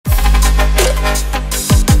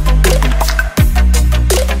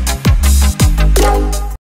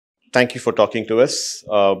Thank you for talking to us.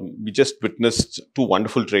 We just witnessed two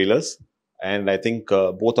wonderful trailers, and I think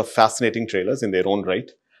both are fascinating trailers in their own right.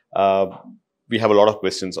 Uh, we have a lot of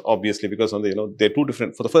questions, obviously, because they're two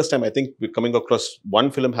different. For the first time, I think we're coming across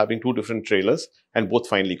one film having two different trailers and both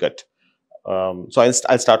finely cut. So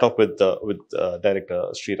I'll start off with director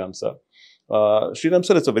Sriram sir. Sriram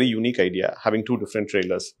sir, it's a very unique idea having two different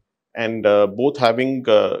trailers and both having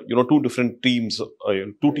two different teams.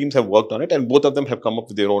 Two teams have worked on it, and both of them have come up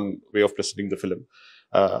with their own way of presenting the film.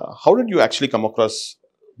 How did you actually come across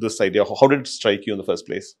this idea? How did it strike you in the first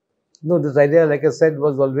place? No, this idea, like I said,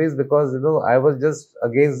 was always because, I was just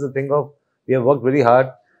against the thing of we have worked very hard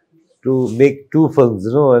to make two films,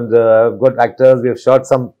 and I've got actors, we have shot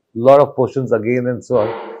some lot of portions again and so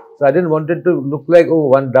on. So I didn't want it to look like, oh,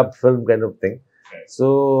 one dubbed film kind of thing.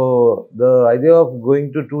 So the idea of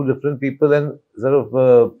going to two different people and sort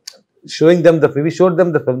of showing them the film, we showed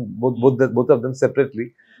them the film, both of them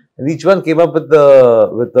separately, and each one came up with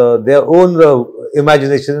their own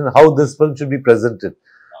imagination and how this film should be presented.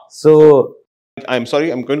 So I'm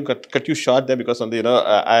sorry, I'm going to cut you short there because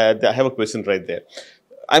I have a question right there.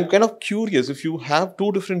 I'm kind of curious, if you have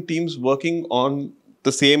two different teams working on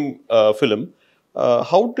the same film,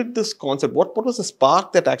 how did this concept, what was the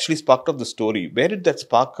spark that actually sparked off the story? Where did that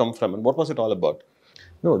spark come from and what was it all about?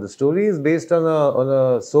 No, the story is based on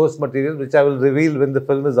a source material which I will reveal when the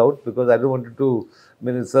film is out, because I don't want it to. I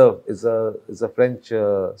mean, it's a French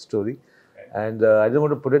story, and I don't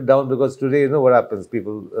want to put it down because today, what happens?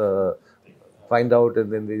 People find out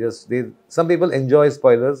and then some people enjoy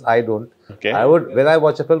spoilers. I don't. Okay. When I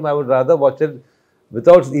watch a film, I would rather watch it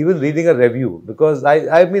without even reading a review, because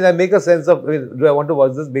I make a sense of, do I want to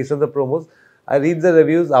watch this based on the promos? I read the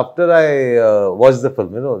reviews after I watch the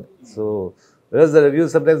film. So. Whereas the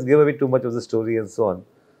reviews sometimes give away too much of the story and so on.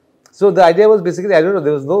 So the idea was basically, I don't know,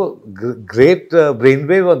 there was no great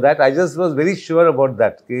brainwave on that. I just was very sure about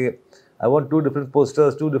that. Okay, I want two different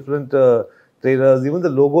posters, two different trailers. Even the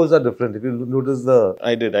logos are different. If you notice the...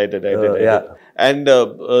 I did. Yeah. And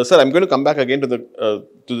sir, I'm going to come back again to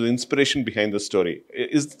the inspiration behind the story.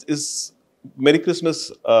 Is Merry Christmas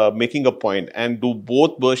making a point, and do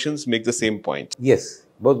both versions make the same point? Yes.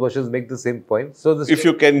 Both versions make the same point. So if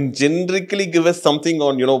you can generically give us something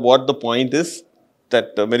on, what the point is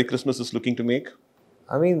that Merry Christmas is looking to make.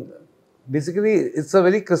 I mean, basically, it's a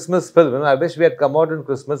very Christmas film. I wish we had come out on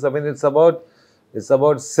Christmas. I mean, it's about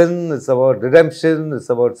sin, it's about redemption,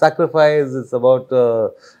 it's about sacrifice, it's about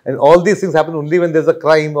and all these things happen only when there's a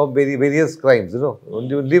crime of various crimes.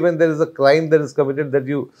 Only when there is a crime that is committed that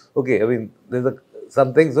there's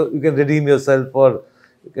something, so you can redeem yourself or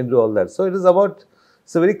you can do all that. So it's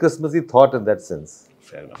a very Christmassy thought in that sense.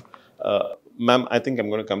 Fair enough. Ma'am, I think I'm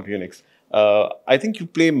going to come to you next. I think you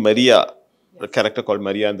play Maria, a character called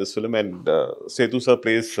Maria in this film, and Sethu sir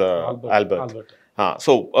plays Albert.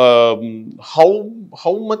 So,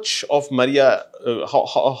 how much of Maria?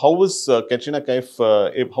 How was Katrina Kaif?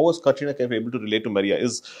 How was Katrina Kaif able to relate to Maria?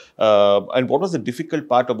 And what was the difficult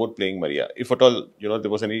part about playing Maria, if at all there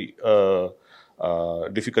was any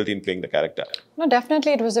difficulty in playing the character? No,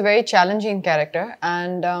 definitely it was a very challenging character,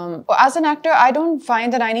 and as an actor I don't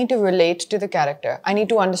find that I need to relate to the character. I need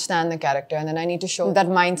to understand the character, and then I need to show that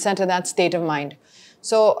mindset and that state of mind.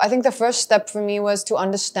 So I think the first step for me was to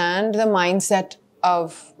understand the mindset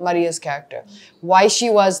of Maria's character, why she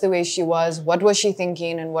was the way she was, what was she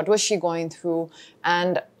thinking and what was she going through.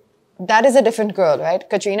 And that is a different girl, right?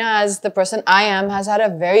 Katrina, as the person I am, has had a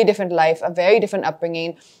very different life, a very different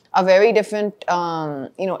upbringing, a very different,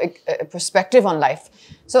 perspective on life.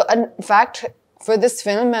 So, in fact, for this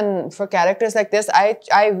film and for characters like this,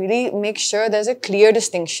 I really make sure there's a clear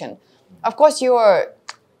distinction. Of course, your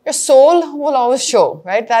soul will always show,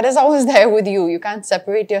 right? That is always there with you. You can't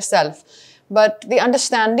separate yourself. But the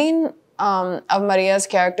understanding of Maria's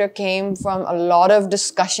character came from a lot of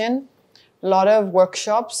discussion, a lot of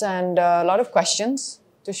workshops, and a lot of questions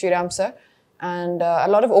to Sriram sir, and a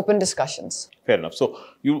lot of open discussions. Fair enough. So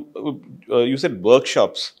you said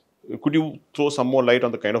workshops. Could you throw some more light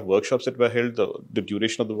on the kind of workshops that were held, the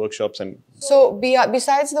duration of the workshops? And so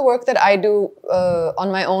besides the work that I do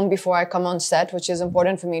on my own before I come on set, which is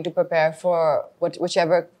important for me to prepare for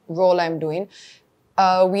whichever role I'm doing,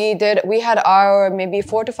 we had our maybe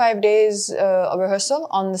 4 to 5 days of rehearsal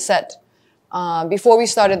on the set before we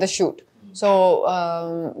started the shoot.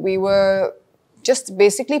 So we were just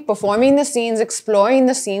basically performing the scenes, exploring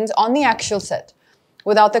the scenes on the actual set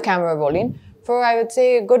without the camera rolling for, I would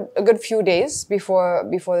say, a good few days before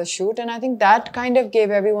the shoot. And I think that kind of gave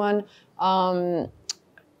everyone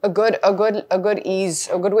a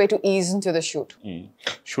good way to ease into the shoot.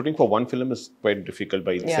 Shooting for one film is quite difficult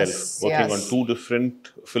by itself. Yes, Working on two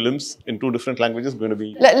different films in two different languages is going to be...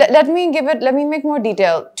 Let me make more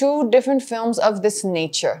detail. Two different films of this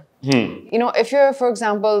nature. You know, if you're, for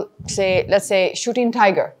example, let's say shooting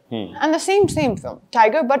Tiger, and the same film,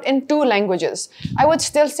 Tiger, but in two languages, I would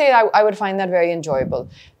still say I would find that very enjoyable.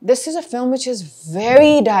 This is a film which is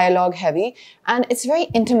very dialogue heavy, and it's very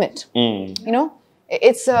intimate. You know,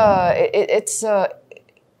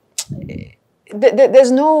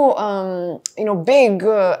 there's no big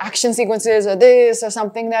action sequences or this or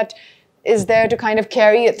something that is there to kind of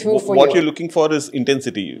carry it through for you. What you're looking for is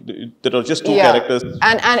intensity. There are just two characters.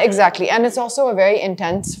 And exactly. And it's also a very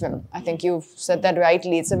intense film. I think you've said that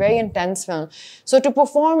rightly. It's a very intense film. So to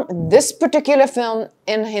perform this particular film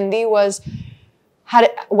in Hindi was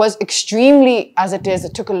extremely, as it is,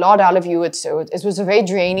 it took a lot out of you. It was a very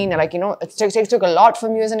draining, like, it took a lot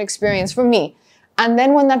from you as an experience, from me. And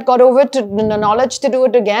then when that got over to the knowledge to do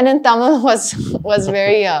it again in Tamil was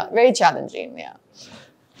very, very challenging. Yeah.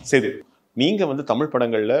 Sethu, நீங்க வந்து தமிழ்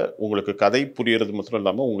படங்கள்ல உங்களுக்கு கதை புரியறது மட்டும்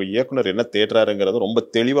இல்லாம உங்க இயக்குனர் என்ன தேடுறாருங்கறத ரொம்ப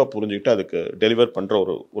தெளிவா புரிஞ்சிட்டு அதுக்கு டெலிவர் பண்ற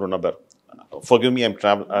ஒரு நபர். Forgive me, I'm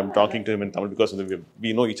talking to him in Tamil because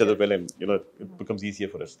we know each other well and it becomes easier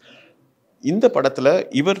for us. இந்த படத்துல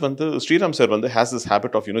இவர் வந்து ஸ்ரீராம் சார் வந்து has this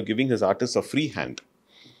habit of giving his artists a free hand.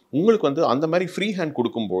 உங்களுக்கு வந்து அந்த மாதிரி free hand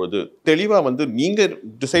கொடுக்கும்பொழுது தெளிவாக வந்து நீங்கள்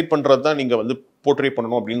டிசைட் பண்ணுறது தான் நீங்கள் வந்து போர்ட்ரே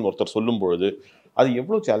பண்ணணும் அப்படின்னு ஒருத்தர் சொல்லும்பொழுது அது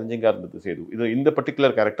எவ்வளோ சேலஞ்சிங்காக இருந்தது சேது? இது இந்த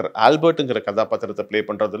பர்டிகுலர் கேரக்டர் ஆல்பர்ட்டுங்கிற கதாபாத்திரத்தை ப்ளே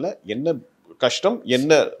பண்ணுறதுல என்ன கஷ்டம்,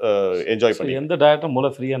 என்ன என்ஜாய் பண்ணி? எந்த டேரக்டரும்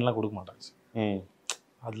மூலம் ஃப்ரீ ஹேண்ட்லாம் கொடுக்க மாட்டாங்க,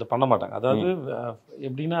 அதில் பண்ண மாட்டாங்க. அதாவது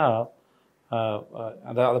எப்படின்னா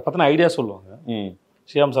அதை பற்றின ஐடியா சொல்லுவாங்க.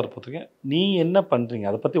 ஸ்ரீராம் சார் பொறுத்தவரைக்கும் நீ என்ன பண்ணுறீங்க,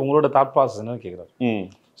 அதை பற்றி உங்களோட தாட் ப்ராசஸ் என்னன்னு கேட்குறாரு.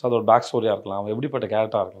 ஸோ அது ஒரு பேக் ஸ்டோரியாக இருக்கலாம், அவன் எப்படிப்பட்ட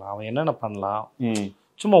கேரக்டராக இருக்கலாம், அவன் என்னென்ன பண்ணலாம்,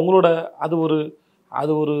 சும்மா உங்களோட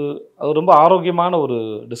அது ரொம்ப ஆரோக்கியமான ஒரு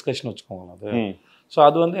டிஸ்கஷன் வச்சுக்கோங்களேன் அது. ஸோ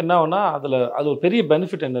அது வந்து என்ன ஆகுனா அது ஒரு பெரிய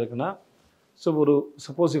பெனிஃபிட் என்ன இருக்குன்னா, so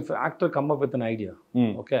suppose if actor come up with an idea,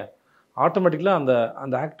 okay, ஆட்டோமேட்டிக்கலாக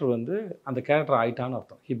அந்த ஆக்டர் வந்து அந்த கேரக்டர் ஆயிட்டான்னு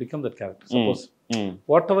அர்த்தம். He become that character. Suppose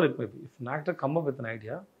what ever it may be, if an actor come up with an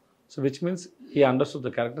idea, so which means he understood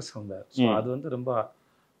the character somewhere. So அது வந்து ரொம்ப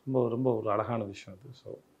ரொம்ப ரொம்ப ஒரு அழகான விஷயம் அது. ஸோ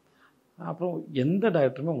அப்புறம் எந்த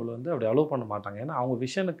டைரக்டருமே உங்களை வந்து அப்படி அலோவ் பண்ண மாட்டாங்க. ஏன்னா அவங்க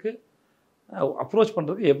விஷனுக்கு அப்ரோச்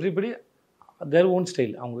பண்ணுறதுக்கு எவ்ரிபடி தேர் ஓன்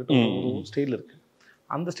ஸ்டைல், அவங்ககிட்ட ஒரு ஸ்டைல் இருக்குது.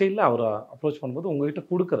 அந்த ஸ்டைலில் அவரை அப்ரோச் பண்ணும்போது உங்ககிட்ட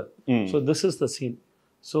கொடுக்குற, so this is the scene,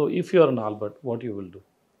 so if you are an Albert what you will do,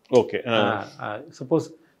 okay, suppose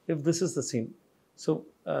if this is the scene, so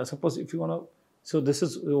suppose if you want, so this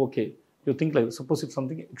is okay, you think like, suppose if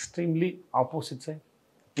something extremely opposite side,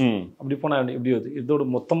 அப்படி போனால் எப்படி வருது, இதோட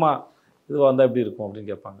மொத்தமாக இதுவாக இருந்தால் எப்படி இருக்கும் அப்படின்னு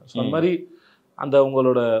கேட்பாங்க. ஸோ அந்த மாதிரி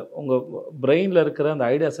உங்கள் பிரெயினில் இருக்கிற அந்த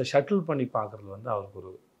ஐடியாஸை ஷட்டில் பண்ணி பார்க்குறது வந்து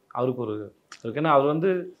அவருக்கு ஒரு ஏன்னா அவர்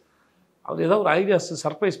ஏதாவது ஒரு ஐடியாஸ்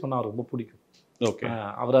சர்ப்ரைஸ் பண்ணால் அவருக்கு ரொம்ப பிடிக்கும். ஓகே,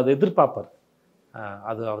 அவர் அதை எதிர்பார்ப்பார்,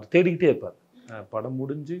 அவர் தேடிக்கிட்டே இருப்பார். படம்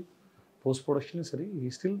முடிஞ்சு போஸ்ட் ப்ரொடக்ஷனும் சரி,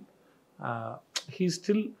 he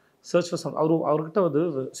still search for some. அவர்கிட்ட வந்து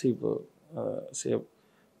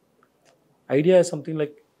idea is something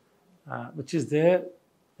like which is there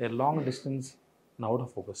a long distance and out of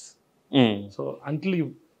focus. So until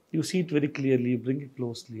you see it very clearly, you bring it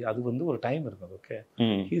closely, adu vandu or time irukku, okay,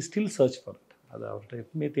 he still search for it, adu avarta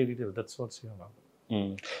eppume thedite, that's what's here.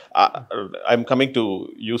 I'm coming to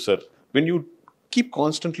you, sir. When you keep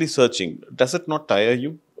constantly searching, does it not tire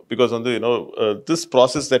you? Because on the this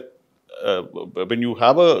process that when you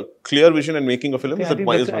have a clear vision and making a film,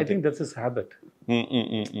 I think that's his habit.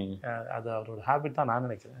 அது அவரோட habit தான் நான்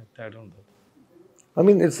நினைக்கிறேன். I don't know. I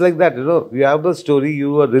mean, it's like that, you have the story,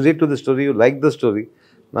 you are related to the story, you like the story.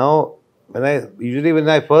 Now, when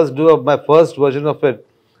I first do my first version of it,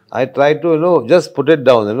 I try to, just put it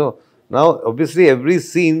down, Now, obviously, every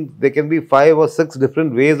scene, there can be 5 or 6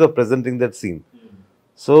 different ways of presenting that scene.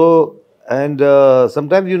 So, and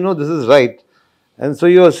sometimes this is right, and so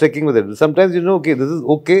you are sticking with it. Sometimes okay, this is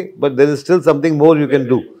okay, but there is still something more you can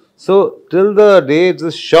do. So, till the day it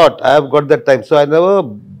is shot, I have got that time. So, I never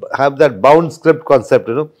have that bound script concept,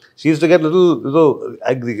 She used to get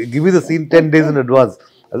give me the scene 10 days in advance.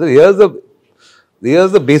 I said,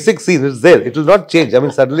 here's the basic scene, it's there. It will not change. I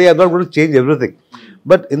mean, suddenly I'm not going to change everything.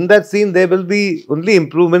 But in that scene, there will be only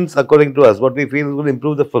improvements according to us, what we feel is going to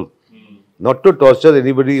improve the film. Not to torture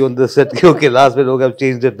anybody on the set. Okay, last minute, okay, I've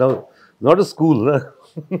changed it now. Not a school.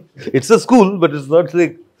 It's a school, but it's not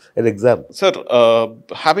like an exam. Sir,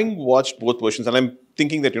 having watched both versions, and I'm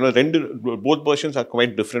thinking that both versions are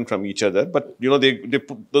quite different from each other, but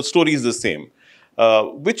the story is the same.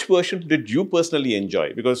 Which version did you personally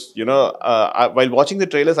enjoy? Because, while watching the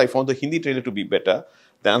trailers, I found the Hindi trailer to be better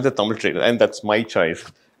than the Tamil trailer, and that's my choice.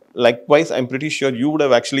 Likewise, I'm pretty sure you would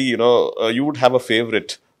have actually, you would have a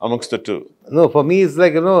favorite amongst the two. No, for me, it's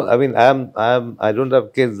like, I mean, I don't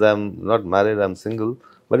have kids, I'm not married, I'm single,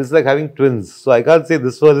 but it's like having twins. So I can't say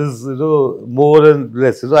this one is, more and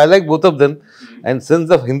less. I like both of them. And since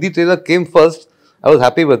the Hindi trailer came first, I was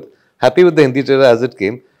happy with the Hindi trailer as it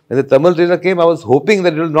came. When the Tamil trailer came, I was hoping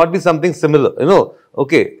that it will not be something similar.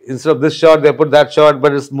 Okay, instead of this shot, they put that shot,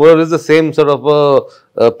 but it's more or less the same sort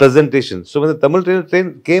of presentation. So when the Tamil trailer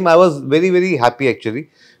came, I was very, very happy actually.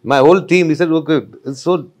 My whole team, he said, okay, it's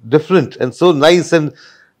so different and so nice. And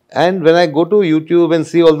when I go to YouTube and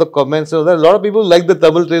see all the comments, a lot of people like the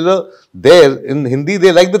Tamil trailer there. In Hindi,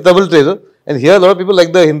 they like the Tamil trailer. And here, a lot of people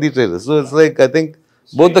like the Hindi trailer. So it's like, I think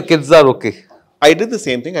both the kids are okay. I did the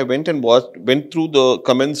same thing. I went and went through the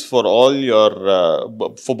comments for all your,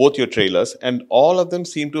 for both your trailers, and all of them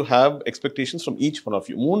seem to have expectations from each one of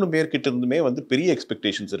you. மூணு பேர் கிட்ட இருந்துமே வந்து பெரிய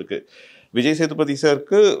expectations இருக்கு. Vijay Sethupathi sir,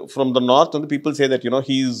 from the north, and the people say that,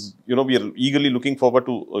 he's, we are eagerly looking forward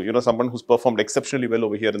to, someone who's performed exceptionally well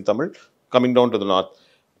over here in Tamil, coming down to the north.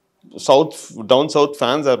 Down south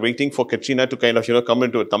fans are waiting for Katrina to kind of, come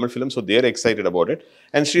into a Tamil film, so they're excited about it.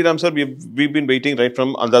 And Sriram sir, we've been waiting right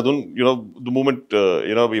from Andadun, the moment,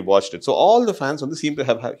 we watched it. So all the fans seem to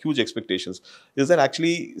have huge expectations. Is that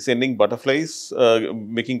actually sending butterflies,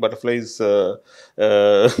 making butterflies go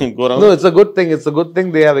around? No, it's a good thing. It's a good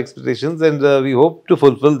thing they have expectations, and we hope to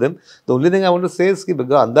fulfill them. The only thing I want to say is that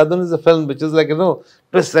Andadun is a film which is like,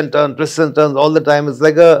 twists and turns all the time. It's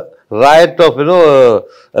like a riot of,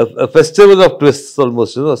 a festival of twists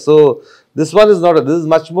almost, So this one is not, this is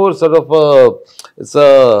much more sort of it's a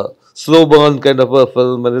slow burn kind of a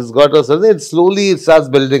film, and it's got a certain, slowly it starts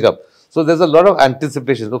building up. So there's a lot of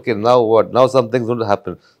anticipation. Okay, now what? Now something's going to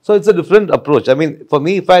happen. So it's a different approach. I mean, for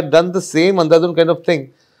me, if I had done the same Andadun kind of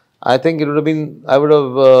thing, I think it would have been, it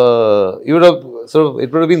would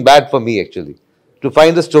have been bad for me actually, to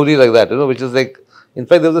find a story like that, which is like, in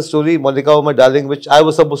fact, there was a story, Monica, Oh My Darling, which I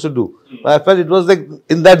was supposed to do. I felt it was like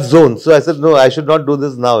in that zone. So I said, no, I should not do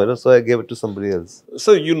this now, So I gave it to somebody else.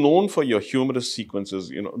 So you're known for your humorous sequences,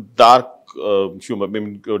 dark humor,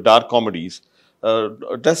 dark comedies.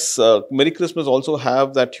 Does Merry Christmas also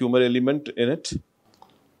have that humor element in it?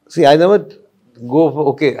 See, I never go for,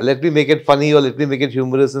 okay, let me make it funny or let me make it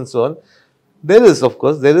humorous and so on. There is, of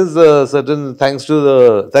course, there is a certain, thanks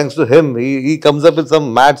to him, he comes up with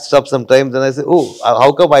some mad stuff sometimes, and I say, oh,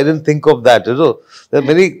 how come I didn't think of that, There are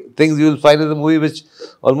many things you will find in the movie which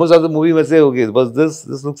almost as the movie may say, okay, was this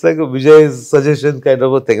looks like a Vijay's suggestion kind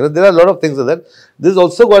of a thing. There are a lot of things like that. This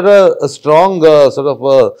also got a strong sort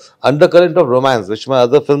of undercurrent of romance, which my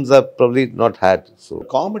other films have probably not had. So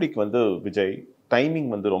comedy vandu Vijay,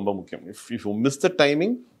 timing vandu romba mukkiyam. If you miss the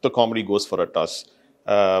timing, the comedy goes for a toss.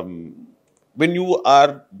 When you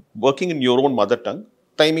are working in your own mother tongue,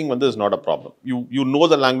 timing is not a problem. You know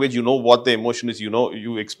the language, you know what the emotion is,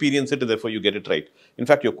 you experience it, and therefore you get it right. In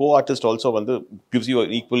fact, your co-artist also gives you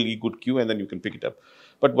an equally good cue, and then you can pick it up.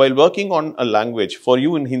 But while working on a language, for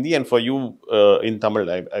you in Hindi and for you in Tamil,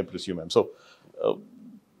 I presume. So,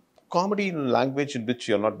 comedy in a language in which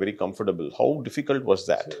you're not very comfortable, how difficult was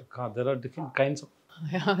that? There are different kinds of...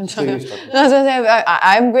 I'm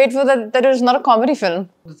grateful that it is not a comedy film.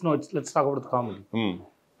 Let's talk about the comedy.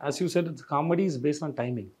 As you said, the comedy is based on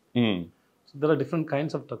timing. So there are different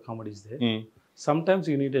kinds of comedies there. Sometimes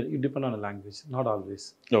you depend on a language, not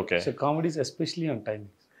always. Okay. So comedies, especially on timing.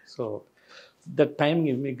 So the timing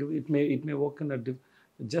it may work in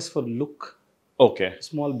just for look. Okay.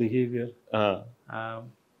 Small behavior.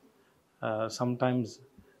 Sometimes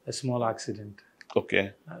a small accident.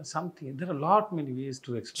 Okay. Something. There are many ways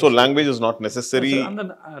to express. So language is not necessary. And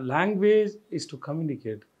then language is to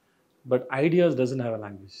communicate, but ideas doesn't have a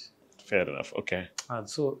language. Fair enough. Okay.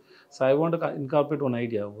 So I want to incorporate one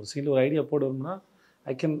idea. Or single idea podumna,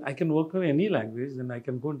 I can work with any language. Then I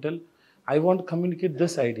can go and tell, I want to communicate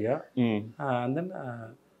this idea, and then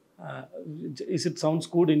is it sounds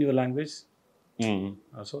good in your language?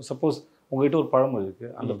 So suppose உங்ககிட்ட ஒரு பழமொழி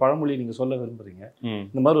இருக்குது, அந்த பழமொழி நீங்கள் சொல்ல விரும்புகிறீங்க,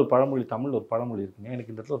 இந்த மாதிரி ஒரு பழமொழி, தமிழ் ஒரு பழமொழி இருக்குங்க,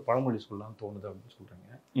 எனக்கு இந்த இடத்துல ஒரு பழமொழி சொல்லலாம்னு தோணுது அப்படின்னு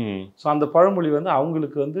சொல்கிறீங்க. ஸோ அந்த பழமொழி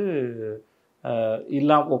அவங்களுக்கு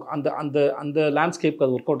அந்த லேண்ட்ஸ்கேப்க்கு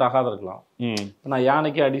அது ஒர்க் அவுட் ஆகாத இருக்கலாம். நான்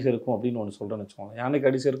யானைக்கு அடி செருக்கும் அப்படின்னு ஒன்று சொல்கிறேன்னு வச்சுக்கோங்க. யானைக்கு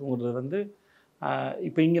அடி செருக்குங்கிறது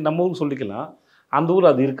இப்போ இங்கே நம்ம ஊருக்கு சொல்லிக்கலாம், அந்த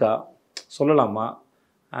ஊர் அது இருக்கா சொல்லலாமா?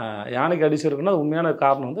 யானைக்கு அடி செருக்குன்னா உண்மையான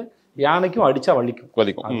காரணம் யானைக்கும் அடித்தா வலிக்கும்,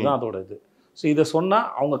 அதுதான் அதோட இது. ஸோ இதை சொன்னால்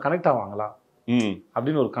அவங்க கனெக்ட் ஆவாங்களா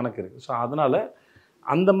அப்படின்னு ஒரு கணக்கு இருக்குது. ஸோ அதனால்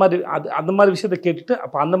அந்த மாதிரி விஷயத்தை கேட்டுட்டு,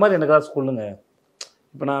 அப்போ அந்த மாதிரி எனக்கு ஏதாவது சொல்லுங்க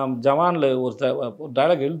இப்போ நான் ஜவானில் ஒரு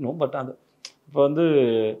டைலாக் எழுதணும், பட் அது இப்போ வந்து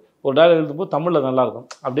ஒரு டைலாக் எழுதும்போது தமிழில் நல்லாயிருக்கும்,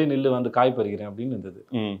 அப்படியே நில்லு வந்து காய் பறிக்கிறேன் அப்படின்னு இருந்தது.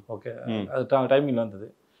 ஓகே, அது டைமிங்கில் வந்தது.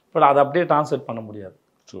 பட் அதை அப்படியே டிரான்ஸ்லேட் பண்ண முடியாது.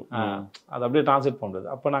 அதை அப்படியே டிரான்ஸ்லேட் பண்ண முடியாது.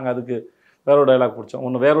 அப்போ நாங்கள் அதுக்கு வேறோட டைலாக் பிடிச்சோம்.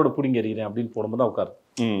 ஒன்று வேறோட பிடிங்க எறிகிறேன் அப்படின்னு போடும்போது தான் உட்காரு.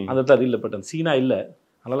 அந்த இடத்துல அது இல்லை, பட் அந்த சீனா இல்லை,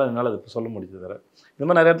 அதனால் என்னால் அது இப்போ சொல்ல முடியுது. வேறு இந்த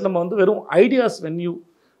மாதிரி நிறைய இடத்துல நம்ம வந்து வெறும் ideas, when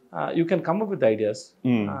you can come up with ideas.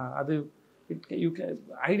 அது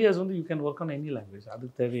ஐடியாஸ் வந்து you can work on any language, அது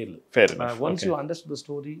தேவையில்லை. Once you understand the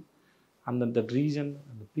story and then the region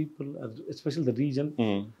and the people, especially the region,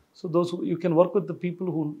 so those who you can work with the people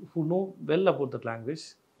who know well about that language,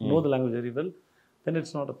 know the language very well, then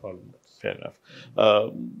it's not a problem. Fair enough.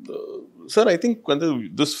 Sir, I think when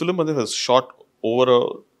this film was shot over a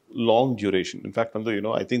long duration. In fact,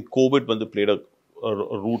 I think COVID played a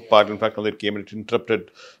root part. In fact, it came and it interrupted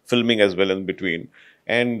filming as well in between.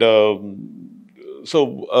 And so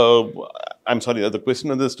I'm sorry, the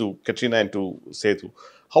question is to Katrina and to Sethu.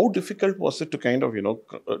 How difficult was it to kind of,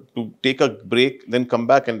 to take a break, then come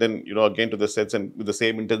back and then, again to the sets and with the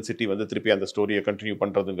same intensity, when the trippy and the story continue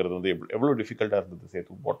pandradungiradhu, evlo difficult irundhathu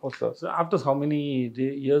Sethu? What was the... So after how many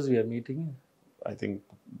years we are meeting? I think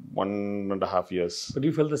 1.5 years. But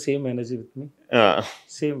you felt the same energy with me?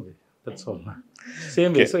 Same way, that's all.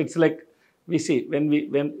 Same way. So it's like, we see,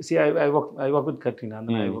 I work with Katrina and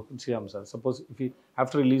then I work with Shyam sir. Suppose if we,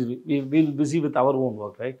 after release, we'll busy with our own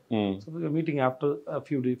work, right? So we're meeting after a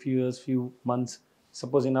few years, few months,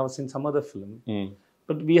 suppose in some other film.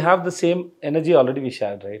 But we have the same energy already we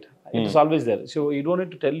shared, right? It is always there. So you don't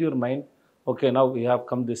need to tell your mind, okay, now we have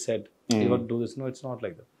come this set, you got to do this. No, it's not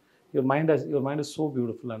like that. Your mind is so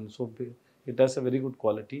beautiful and so big. It has a very good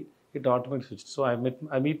quality. It automatically switches. So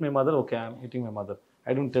I meet my mother, okay, I'm meeting my mother.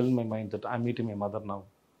 I don't tell my mind that I'm meeting my mother now.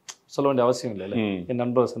 சொல்ல வேண்டிய அவசியம் இல்லை. என்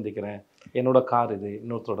நண்பரை சந்திக்கிறேன், என்னோட car இது,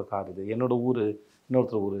 இன்னொருத்தரோட car இது, என்னோட ஊர்,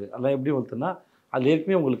 இன்னொருத்தர் ஊர், அதெல்லாம் எப்படி வந்துட்டுன்னா அது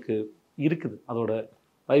ஏற்கனவே உங்களுக்கு இருக்குது, அதோட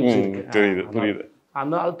வைப்ஸ் இருக்குது.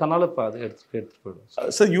 அந்த அது தன்னால் இப்போ அது எடுத்துகிட்டு போயிடும்.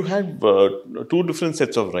 So you have two different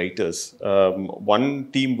sets of writers. One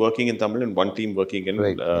team working in Tamil and one team working in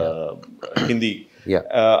Hindi. Yeah.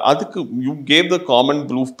 You gave the common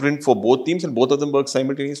blueprint for both teams and both of them worked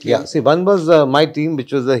simultaneously? Yeah. See, one was my team,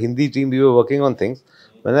 which was the Hindi team. We were working on things.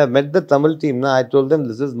 When I met the Tamil team, I told them,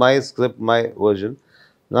 this is my script, my version.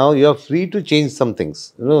 Now you are free to change some things.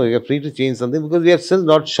 You are free to change something because we have still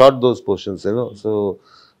not shot those portions, So,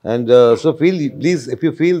 and so please, if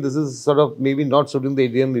you feel this is sort of maybe not suiting the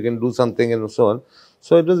idiom, you can do something and so on.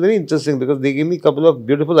 So it was very interesting because they gave me a couple of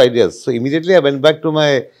beautiful ideas. So immediately I went back to my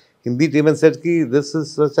Hindi team and said, this is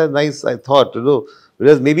such a nice, I thought,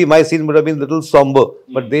 whereas maybe my scene would have been a little somber,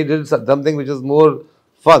 but they did something which is more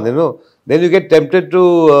fun, Then you get tempted to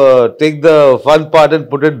take the fun part and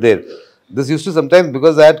put it there. This used to sometimes,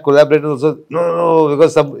 because I had collaborators also, no,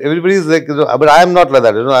 because everybody is like, but I am not like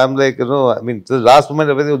that, I'm like, I mean, to the last moment,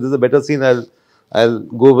 this is a better scene, I'll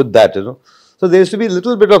go with that, So there used to be a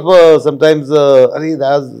little bit of sometimes,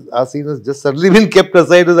 our scene has just suddenly been kept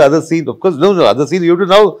aside as the other scene. Of course, no, other scene, you have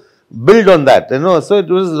to now build on that, So it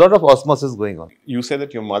was a lot of osmosis going on. You said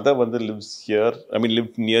that your mother lives here,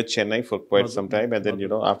 lived near Chennai for quite some time, and then,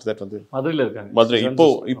 after that, Madurai.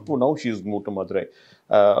 Now she's moved to Madurai.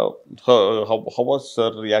 How was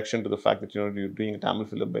her reaction to the fact that, you're doing a Tamil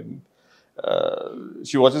film and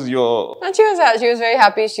she watches your... And she was very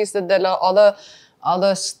happy. She said that all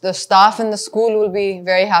the staff in the school will be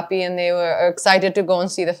very happy and they were excited to go and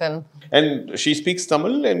see the film. And she speaks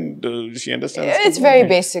Tamil and she understands. It's very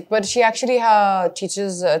basic, but she actually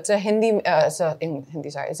teaches. It's a it's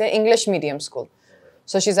an English medium school.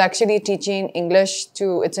 So she's actually teaching English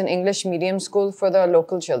it's an English medium school for the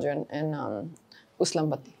local children in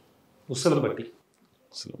Uslampati.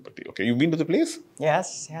 Okay, you've been to the place?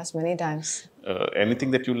 Yes, many times. Anything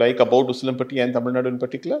that you like about Uslampati and Tamil Nadu in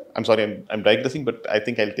particular? I'm sorry, I'm digressing, but I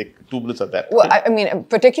think I'll take 2 minutes of that. Well, I mean,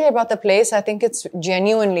 particularly about the place, I think it's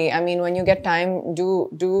genuinely, when you get time, do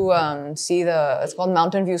see it's called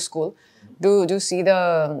Mountain View School. Do see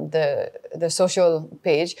the social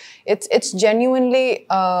page. It's genuinely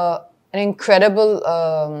an incredible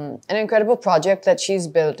project that she's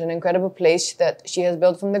built, an incredible place that she has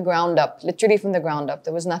built from the ground up, literally from the ground up.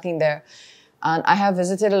 There was nothing there. And I have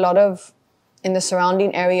visited a lot of, in the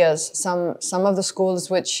surrounding areas, some of the schools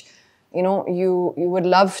which, you would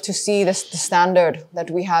love to see the standard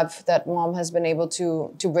that we have, that mom has been able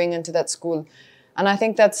to bring into that school. And I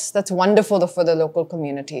think that's wonderful for the local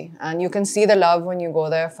community. And you can see the love when you go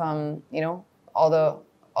there from, all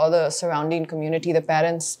the surrounding community, the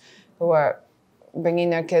parents who are bringing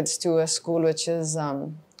their kids to a school which is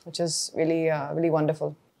really really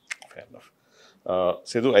wonderful. Fair enough.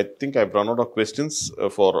 Sethu, I think I've run out of questions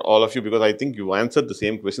for all of you because I think you answered the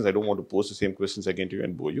same questions. I don't want to pose the same questions again to you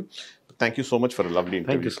and bore you. But thank you so much for a lovely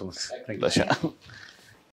interview. Thank you so much. Thank you. Pleasure.